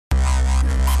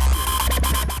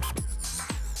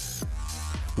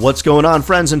What's going on,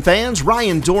 friends and fans?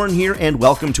 Ryan Dohrn here, and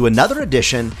welcome to another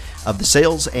edition of the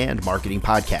Sales and Marketing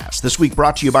Podcast. This week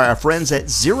brought to you by our friends at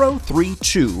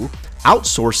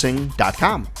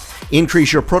 032outsourcing.com.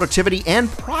 Increase your productivity and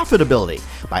profitability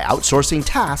by outsourcing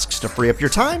tasks to free up your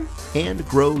time and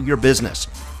grow your business.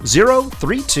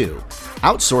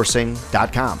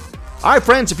 032outsourcing.com. All right,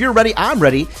 friends, if you're ready, I'm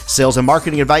ready. Sales and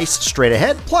marketing advice straight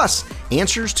ahead, plus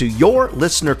answers to your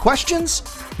listener questions.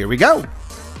 Here we go.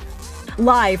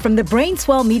 Live from the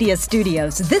Brainswell Media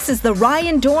Studios, this is the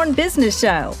Ryan Dohrn Business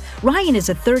Show. Ryan is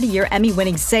a 30-year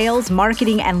Emmy-winning sales,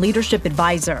 marketing, and leadership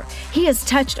advisor. He has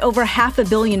touched over $500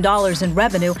 million in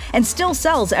revenue and still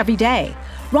sells every day.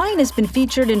 Ryan has been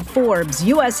featured in Forbes,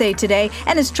 USA Today,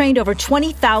 and has trained over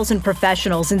 20,000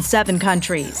 professionals in 7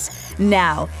 countries.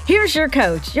 Now, here's your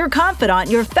coach, your confidant,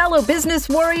 your fellow business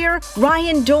warrior,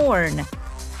 Ryan Dohrn.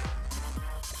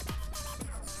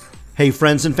 Hey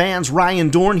friends and fans, Ryan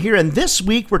Dohrn here, and this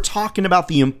week we're talking about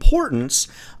the importance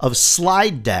of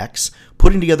slide decks,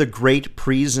 putting together great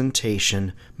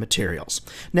presentation materials.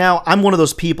 Now, I'm one of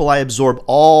those people, I absorb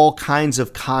all kinds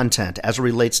of content as it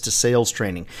relates to sales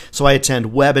training. So I attend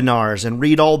webinars and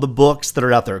read all the books that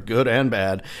are out there, good and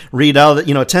bad.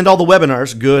 Attend all the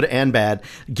webinars, good and bad.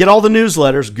 Get all the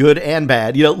newsletters, good and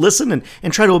bad. Listen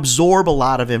and try to absorb a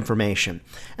lot of information.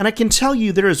 And I can tell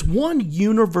you there is one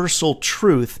universal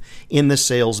truth in the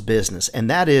sales business, and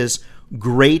that is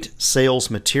great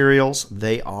sales materials.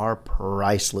 They are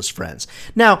priceless, friends.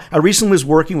 Now, I recently was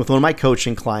working with one of my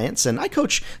coaching clients, and I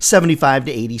coach 75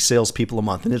 to 80 salespeople a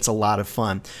month, and it's a lot of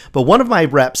fun. But one of my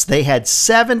reps, they had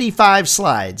 75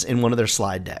 slides in one of their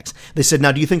slide decks. They said,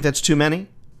 now, do you think that's too many?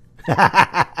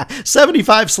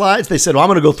 75 slides. They said, well, I'm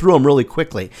going to go through them really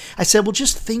quickly. I said, well,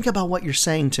 just think about what you're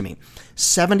saying to me.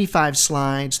 75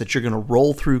 slides that you're going to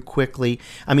roll through quickly.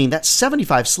 I mean, that's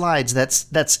 75 slides.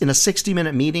 That's in a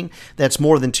 60-minute meeting. That's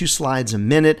more than 2 slides a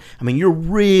minute. I mean, you're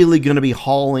really going to be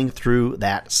hauling through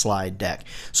that slide deck.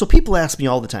 So people ask me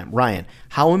all the time, Ryan,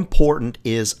 how important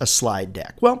is a slide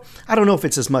deck? Well, I don't know if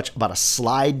it's as much about a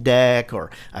slide deck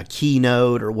or a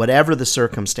keynote or whatever the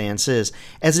circumstance is,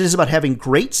 as it is about having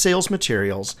great sales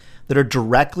materials that are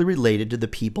directly related to the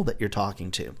people that you're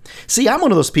talking to. See, I'm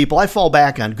one of those people, I fall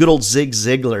back on good old Zig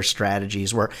Ziglar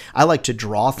strategies where I like to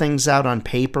draw things out on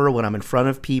paper when I'm in front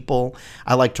of people.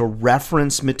 I like to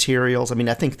reference materials. I mean,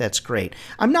 I think that's great.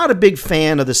 I'm not a big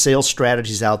fan of the sales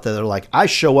strategies out there that are like, I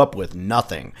show up with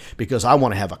nothing because I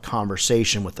want to have a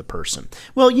conversation with the person.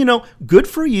 Well, good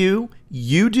for you.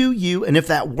 You do you, and if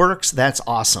that works, that's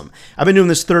awesome. I've been doing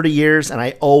this 30 years, and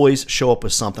I always show up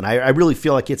with something. I really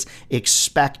feel like it's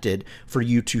expected for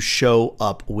you to show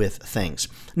up with things.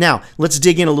 Now, let's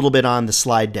dig in a little bit on the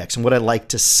slide decks and what I like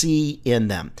to see in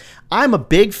them. I'm a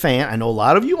big fan. I know a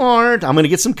lot of you aren't. I'm going to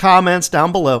get some comments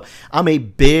down below. I'm a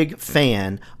big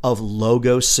fan of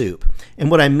logo soup. And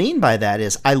what I mean by that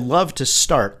is I love to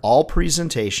start all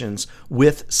presentations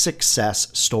with success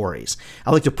stories.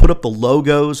 I like to put up the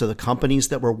logos of the companies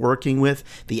that we're working with,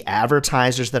 the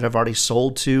advertisers that I've already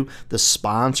sold to, the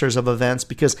sponsors of events,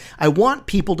 because I want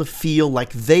people to feel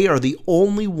like they are the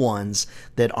only ones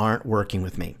that aren't working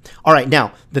with me. All right,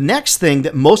 now, the next thing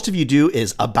that most of you do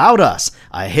is about us,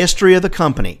 a history of the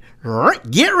company.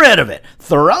 Get rid of it.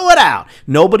 Throw it out.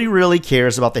 Nobody really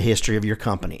cares about the history of your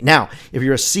company. Now, if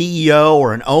you're a CEO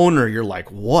or an owner, you're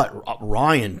like, what,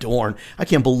 Ryan Dohrn? I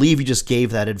can't believe you just gave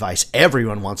that advice.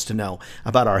 Everyone wants to know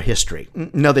about our history.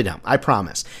 No, they don't. I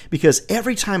promise. Because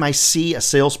every time I see a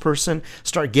salesperson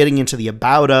start getting into the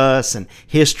about us and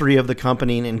history of the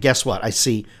company, and guess what? I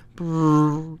see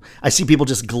people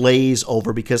just glaze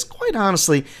over because, quite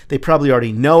honestly, they probably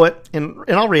already know it. And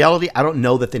in all reality, I don't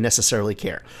know that they necessarily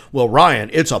care. Well, Ryan,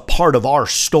 it's a part of our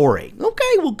story.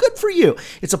 Okay, well, good for you.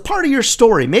 It's a part of your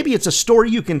story. Maybe it's a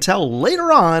story you can tell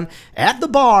later on at the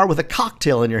bar with a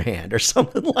cocktail in your hand or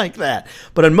something like that.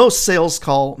 But on most sales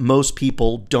call, most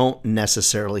people don't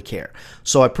necessarily care.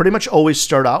 So I pretty much always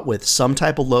start out with some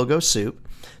type of logo soup.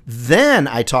 Then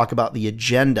I talk about the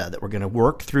agenda that we're going to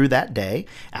work through that day,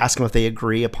 ask them if they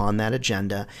agree upon that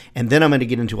agenda, and then I'm going to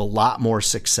get into a lot more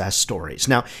success stories.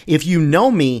 Now, if you know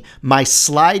me, my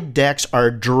slide decks are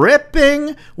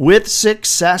dripping with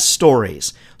success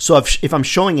stories. So if I'm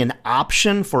showing an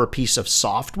option for a piece of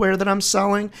software that I'm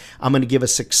selling, I'm going to give a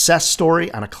success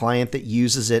story on a client that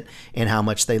uses it and how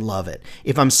much they love it.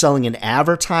 If I'm selling an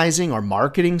advertising or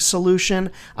marketing solution,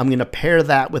 I'm going to pair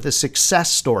that with a success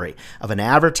story of an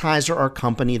advertiser or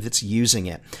company that's using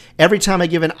it. Every time I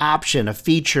give an option, a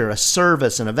feature, a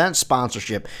service, an event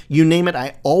sponsorship, you name it,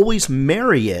 I always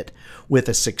marry it with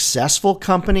a successful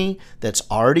company that's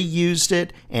already used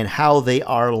it and how they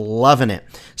are loving it.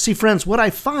 See, friends, what I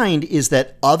find find is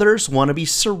that others want to be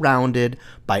surrounded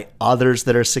by others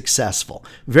that are successful.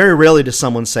 Very rarely does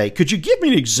someone say, could you give me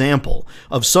an example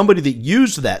of somebody that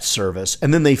used that service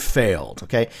and then they failed?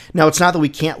 Okay. Now, it's not that we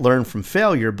can't learn from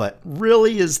failure, but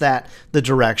really is that the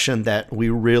direction that we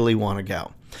really want to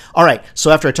go? All right,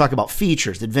 so after I talk about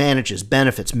features, advantages,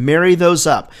 benefits, marry those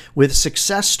up with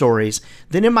success stories,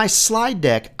 then in my slide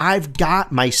deck, I've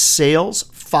got my sales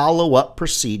follow-up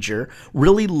procedure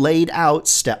really laid out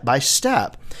step by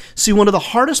step. See, one of the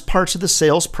hardest parts of the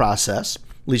sales process,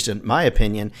 at least in my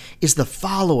opinion, is the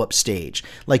follow-up stage.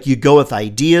 Like you go with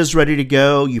ideas ready to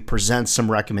go, you present some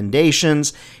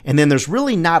recommendations, and then there's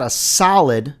really not a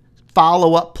solid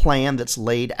follow-up plan that's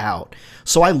laid out.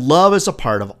 So I love as a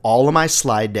part of all of my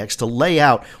slide decks to lay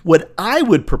out what I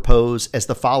would propose as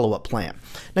the follow-up plan.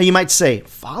 Now you might say,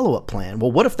 follow-up plan?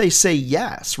 Well, what if they say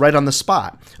yes right on the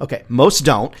spot? Okay, most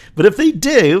don't, but if they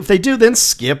do, then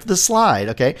skip the slide,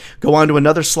 okay? Go on to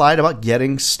another slide about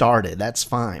getting started. That's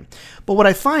fine. But what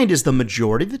I find is the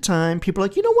majority of the time, people are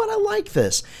like, you know what, I like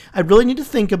this. I really need to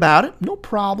think about it. No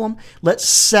problem. Let's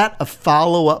set a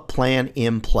follow-up plan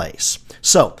in place.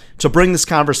 So to bring this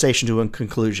conversation to a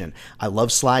conclusion, I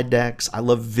love slide decks. I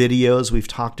love videos. We've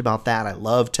talked about that. I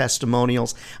love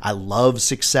testimonials. I love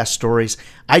success stories.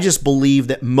 I just believe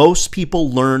that most people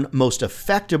learn most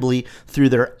effectively through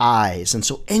their eyes. And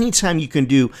so anytime you can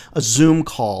do a Zoom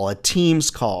call, a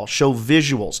Teams call, show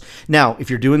visuals. Now, if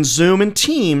you're doing Zoom and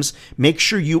Teams, make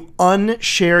sure you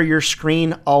unshare your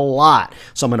screen a lot.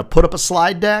 So I'm going to put up a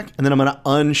slide deck and then I'm going to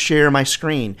unshare my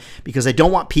screen because I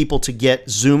don't want people to get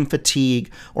Zoom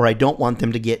fatigue, or I don't want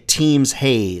them to get Teams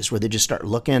haze where they just start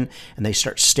looking and they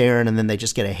start staring and then they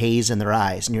just get a haze in their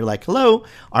eyes. And you're like, hello,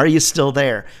 are you still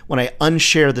there? When I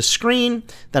unshare the screen,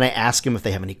 then I ask them if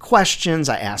they have any questions.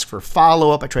 I ask for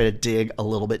follow-up. I try to dig a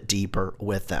little bit deeper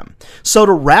with them. So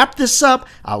to wrap this up,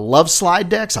 I love slide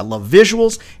decks, I love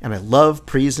visuals, and I love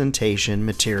presentation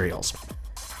materials.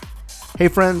 Hey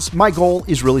friends, my goal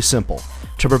is really simple: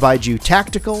 to provide you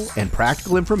tactical and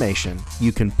practical information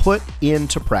you can put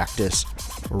into practice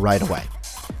right away.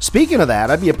 Speaking of that,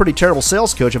 I'd be a pretty terrible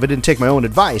sales coach if I didn't take my own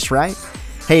advice, right?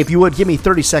 Hey, if you would, give me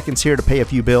 30 seconds here to pay a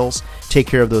few bills, take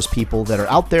care of those people that are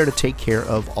out there to take care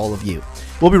of all of you.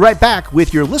 We'll be right back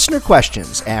with your listener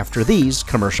questions after these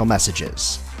commercial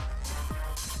messages.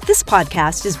 This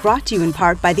podcast is brought to you in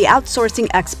part by the outsourcing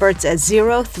experts at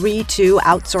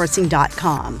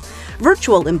 032outsourcing.com.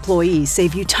 Virtual employees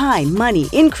save you time, money,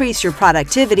 increase your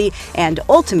productivity, and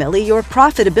ultimately your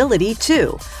profitability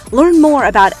too. Learn more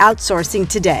about outsourcing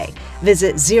today.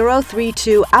 Visit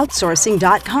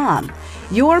 032outsourcing.com.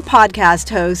 Your podcast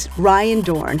host, Ryan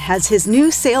Dohrn, has his new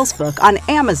sales book on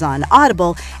Amazon,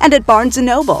 Audible, and at Barnes &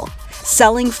 Noble.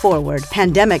 Selling Forward,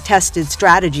 Pandemic-Tested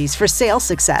Strategies for Sales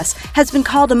Success has been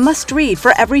called a must-read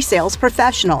for every sales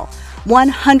professional.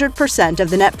 100% of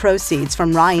the net proceeds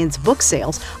from Ryan's book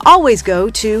sales always go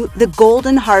to the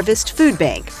Golden Harvest Food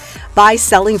Bank. Buy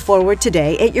Selling Forward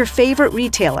today at your favorite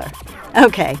retailer.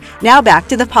 Okay, now back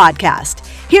to the podcast.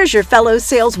 Here's your fellow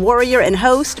sales warrior and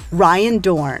host, Ryan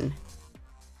Dohrn.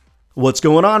 What's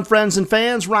going on, friends and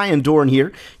fans? Ryan Dohrn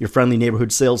here, your friendly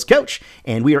neighborhood sales coach,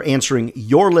 and we are answering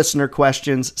your listener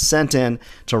questions sent in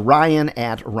to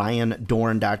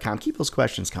ryan@ryandohrn.com. Keep those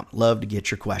questions coming. Love to get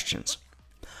your questions.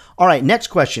 All right, next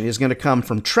question is going to come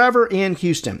from Trevor in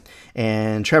Houston.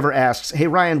 And Trevor asks, hey,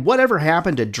 Ryan, whatever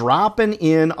happened to dropping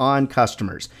in on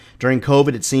customers? During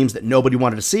COVID, it seems that nobody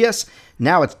wanted to see us.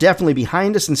 Now it's definitely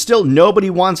behind us and still nobody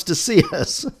wants to see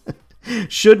us.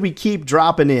 Should we keep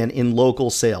dropping in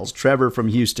local sales? Trevor from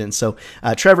Houston. So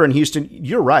Trevor in Houston,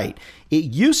 you're right. It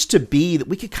used to be that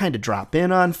we could kind of drop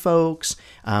in on folks.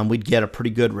 We'd get a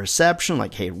pretty good reception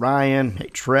like, hey, Ryan, hey,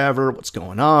 Trevor, what's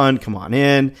going on? Come on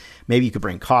in. Maybe you could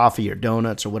bring coffee or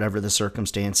donuts or whatever the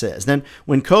circumstance is. Then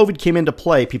when COVID came into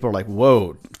play, people are like,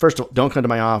 whoa, first of all, don't come to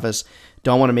my office.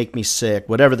 Don't want to make me sick.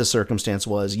 Whatever the circumstance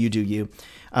was, you do you.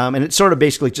 And it sort of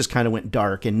basically just kind of went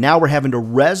dark. And now we're having to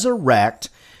resurrect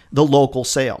the local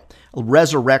sale,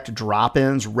 resurrect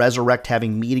drop-ins, resurrect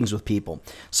having meetings with people.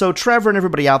 So Trevor and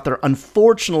everybody out there,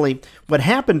 unfortunately, what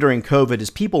happened during COVID is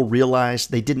people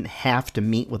realized they didn't have to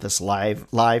meet with us live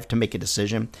to make a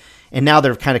decision. And now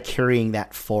they're kind of carrying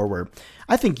that forward.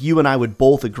 I think you and I would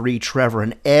both agree, Trevor,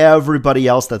 and everybody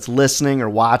else that's listening or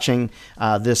watching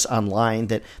this online,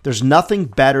 that there's nothing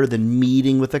better than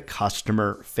meeting with a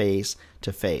customer face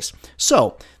to face.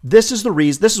 So this is the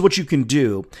reason, this is what you can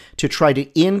do to try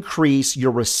to increase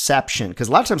your reception. Because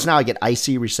a lot of times now I get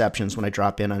icy receptions when I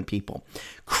drop in on people.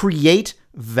 Create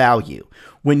value.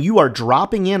 When you are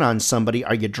dropping in on somebody,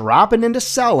 are you dropping in to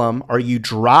sell them? Or are you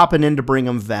dropping in to bring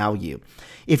them value?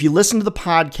 If you listen to the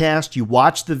podcast, you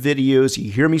watch the videos,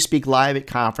 you hear me speak live at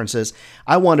conferences,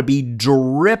 I want to be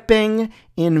dripping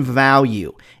in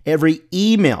value. Every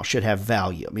email should have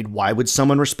value. I mean, why would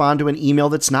someone respond to an email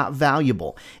that's not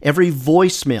valuable? Every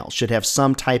voicemail should have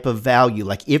some type of value.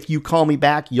 Like, if you call me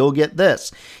back, you'll get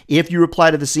this. If you reply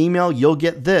to this email, you'll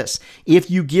get this. If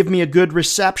you give me a good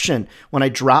reception when I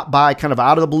drop by kind of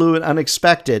out of the blue and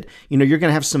unexpected, you're going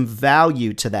to have some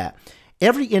value to that.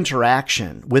 Every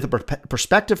interaction with a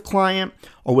prospective client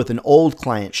or with an old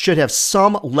client should have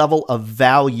some level of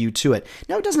value to it.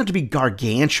 Now, it doesn't have to be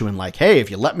gargantuan, like, hey,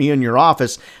 if you let me in your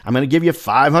office, I'm going to give you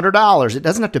 $500. It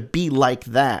doesn't have to be like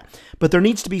that, but there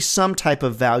needs to be some type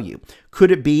of value. Could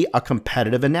it be a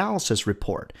competitive analysis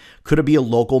report? Could it be a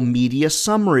local media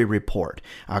summary report?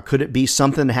 Could it be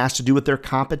something that has to do with their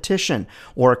competition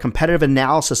or a competitive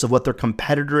analysis of what their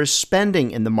competitor is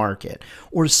spending in the market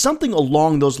or something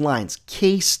along those lines?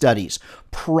 Case studies,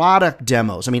 product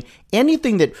demos. I mean,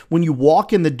 anything that when you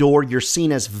walk in the door, you're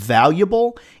seen as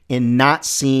valuable and not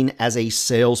seen as a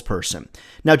salesperson.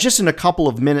 Now, just in a couple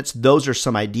of minutes, those are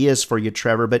some ideas for you,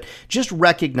 Trevor, but just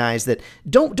recognize that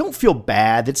don't feel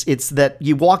bad. It's that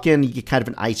you walk in, you get kind of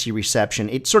an icy reception.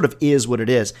 It sort of is what it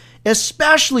is,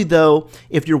 especially though,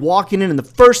 if you're walking in and the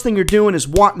first thing you're doing is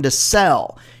wanting to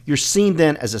sell. You're seen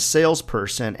then as a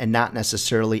salesperson and not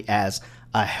necessarily as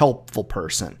a helpful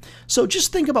person. So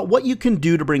just think about what you can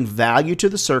do to bring value to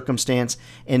the circumstance,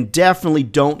 and definitely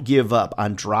don't give up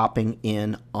on dropping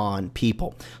in on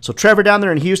people. So Trevor down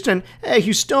there in Houston, hey,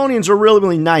 Houstonians are really,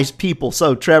 really nice people.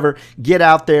 So Trevor, get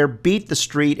out there, beat the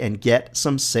street, and get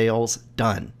some sales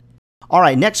done. All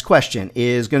right, next question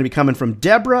is going to be coming from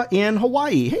Deborah in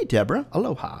Hawaii. Hey, Deborah,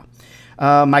 aloha.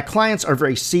 My clients are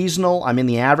very seasonal. I'm in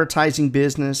the advertising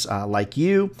business like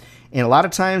you. And a lot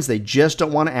of times they just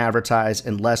don't want to advertise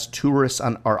unless tourists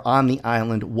are on the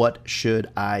island. What should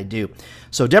I do?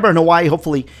 So Deborah in Hawaii,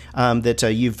 hopefully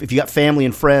if you got family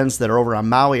and friends that are over on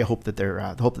Maui, I hope that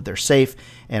they're safe.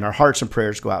 And our hearts and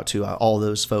prayers go out to all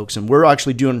those folks. And we're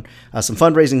actually doing some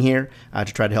fundraising here to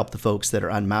try to help the folks that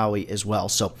are on Maui as well.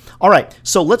 So, all right.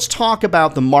 So let's talk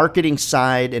about the marketing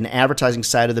side and advertising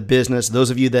side of the business. Those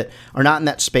of you that are not in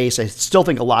that space, I still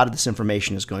think a lot of this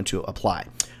information is going to apply.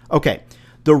 Okay.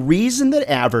 The reason that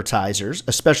advertisers,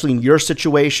 especially in your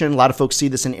situation, a lot of folks see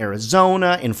this in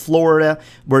Arizona, in Florida,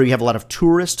 where you have a lot of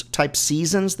tourist type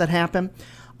seasons that happen.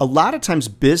 A lot of times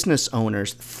business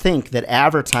owners think that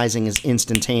advertising is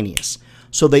instantaneous.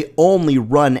 So they only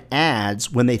run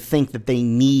ads when they think that they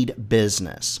need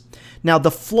business. Now, the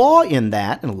flaw in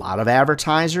that, and a lot of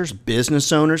advertisers,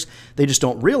 business owners, they just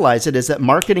don't realize it, is that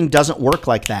marketing doesn't work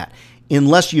like that.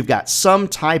 Unless you've got some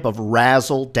type of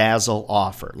razzle-dazzle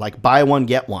offer, like buy one,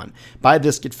 get one. Buy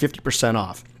this, get 50%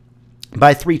 off.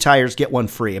 Buy 3 tires, get 1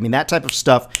 free. I mean, that type of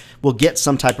stuff will get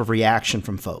some type of reaction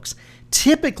from folks.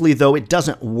 Typically, though, it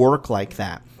doesn't work like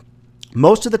that.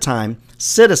 Most of the time,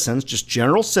 citizens, just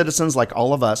general citizens like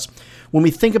all of us, when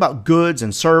we think about goods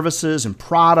and services and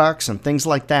products and things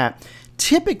like that,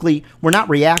 typically we're not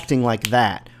reacting like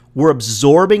that. We're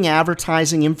absorbing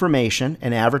advertising information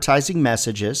and advertising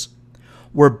messages.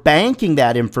 We're banking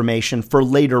that information for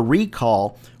later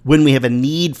recall when we have a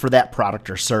need for that product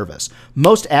or service.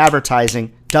 Most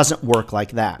advertising doesn't work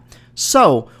like that.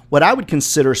 So what I would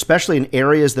consider, especially in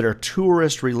areas that are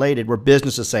tourist related, where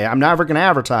businesses say, I'm never going to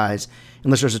advertise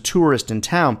unless there's a tourist in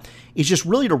town, is just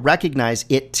really to recognize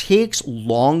it takes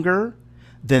longer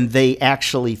than they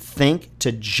actually think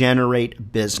to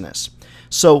generate business.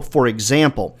 So for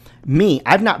example,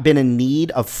 I've not been in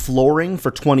need of flooring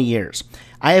for 20 years.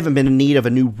 I haven't been in need of a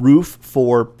new roof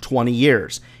for 20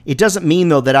 years. It doesn't mean,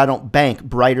 though, that I don't bank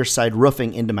Brighter Side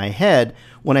Roofing into my head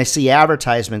when I see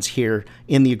advertisements here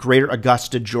in the greater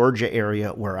Augusta, Georgia area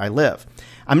where I live.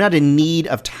 I'm not in need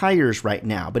of tires right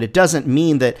now, but it doesn't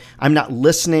mean that I'm not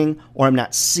listening or I'm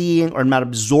not seeing or I'm not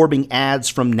absorbing ads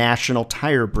from national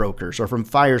tire brokers or from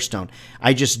Firestone.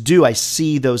 I just do. I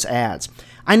see those ads.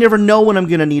 I never know when I'm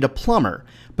going to need a plumber.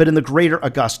 But in the greater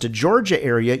Augusta, Georgia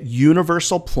area,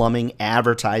 Universal Plumbing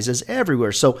advertises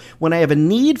everywhere. So when I have a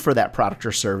need for that product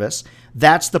or service,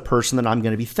 that's the person that I'm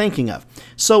going to be thinking of.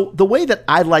 So the way that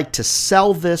I like to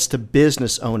sell this to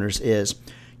business owners is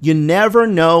you never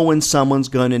know when someone's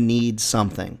going to need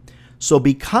something. So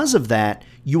because of that,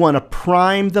 you want to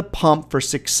prime the pump for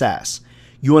success.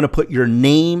 You want to put your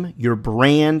name, your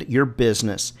brand, your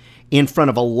business in front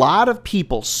of a lot of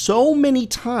people so many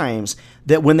times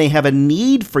that when they have a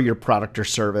need for your product or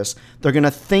service, they're going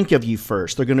to think of you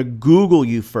first. They're going to Google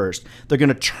you first. They're going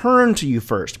to turn to you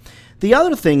first. The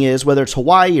other thing is, whether it's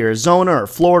Hawaii, Arizona, or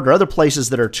Florida, or other places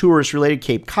that are tourist related,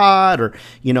 Cape Cod, or,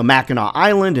 Mackinac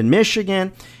Island in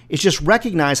Michigan, is just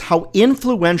recognize how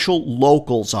influential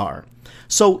locals are.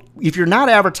 So if you're not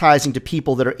advertising to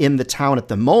people that are in the town at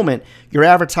the moment, you're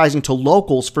advertising to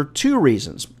locals for two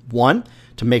reasons. One,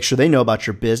 to make sure they know about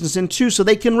your business, and two, so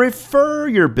they can refer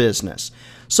your business.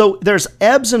 So there's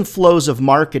ebbs and flows of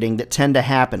marketing that tend to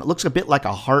happen. It looks a bit like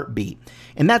a heartbeat,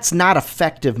 and that's not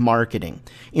effective marketing.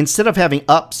 Instead of having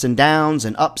ups and downs,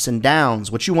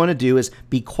 what you want to do is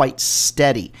be quite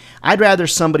steady. I'd rather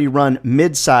somebody run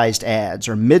mid-sized ads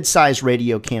or mid-sized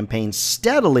radio campaigns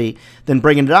steadily than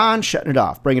bringing it on, shutting it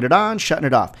off, bringing it on, shutting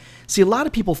it off. See, a lot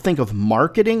of people think of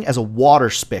marketing as a water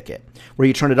spigot, where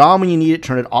you turn it on when you need it,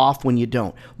 turn it off when you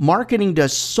don't. Marketing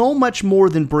does so much more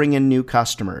than bring in new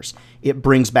customers. It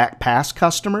brings back past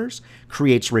customers,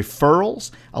 creates referrals,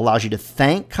 allows you to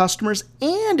thank customers,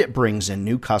 and it brings in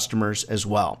new customers as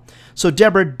well. So,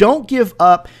 Deborah, don't give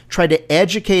up. Try to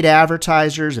educate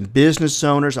advertisers and business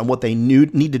owners on what they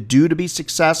need to do to be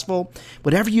successful.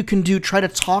 Whatever you can do, try to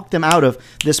talk them out of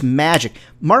this magic.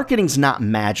 Marketing's not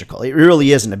magical. It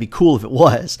really isn't. It'd be cool if it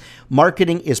was.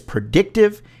 Marketing is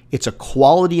predictive. It's a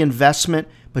quality investment,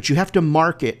 but you have to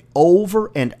market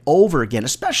over and over again,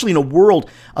 especially in a world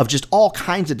of just all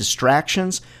kinds of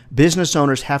distractions. Business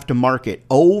owners have to market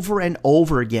over and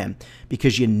over again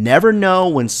because you never know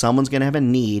when someone's going to have a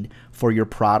need for your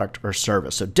product or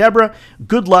service. So, Deborah,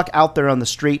 good luck out there on the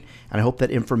street, and I hope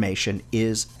that information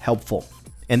is helpful.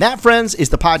 And that, friends, is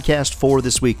the podcast for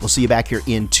this week. We'll see you back here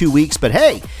in 2 weeks. But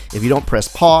hey, if you don't press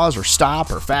pause or stop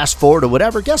or fast forward or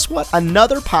whatever, guess what?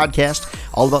 Another podcast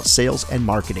all about sales and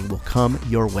marketing will come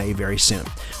your way very soon.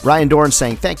 Ryan Dohrn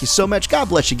saying thank you so much. God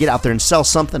bless you. Get out there and sell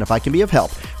something. If I can be of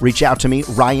help, reach out to me,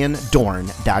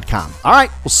 ryandohrn.com. All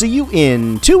right, we'll see you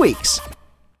in 2 weeks.